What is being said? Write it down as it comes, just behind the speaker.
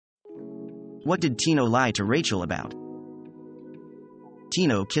What did Tino lie to Rachel about?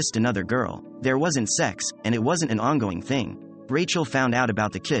 Tino kissed another girl. There wasn't sex, and it wasn't an ongoing thing. Rachel found out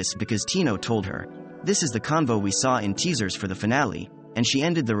about the kiss because Tino told her. This is the convo we saw in teasers for the finale, and she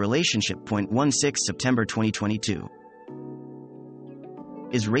ended the relationship. 16 September 2022.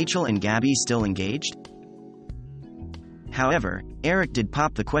 Is Rachel and Gabby still engaged? However, Eric did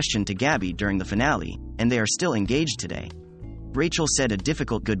pop the question to Gabby during the finale, and they are still engaged today. Rachel said a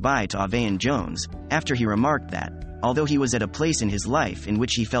difficult goodbye to Avayan Jones, after he remarked that, although he was at a place in his life in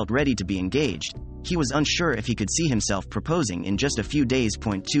which he felt ready to be engaged, he was unsure if he could see himself proposing in just a few days.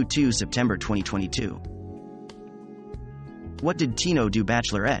 22 September 2022. What did Tino do?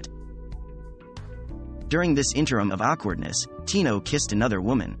 Bachelorette. During this interim of awkwardness, Tino kissed another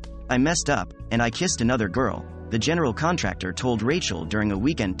woman. I messed up, and I kissed another girl, the general contractor told Rachel during a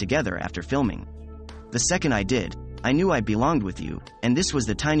weekend together after filming. The second I did, I knew I belonged with you, and this was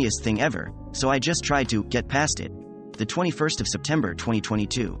the tiniest thing ever, so I just tried to get past it. The 21st of September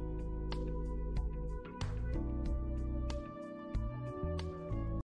 2022.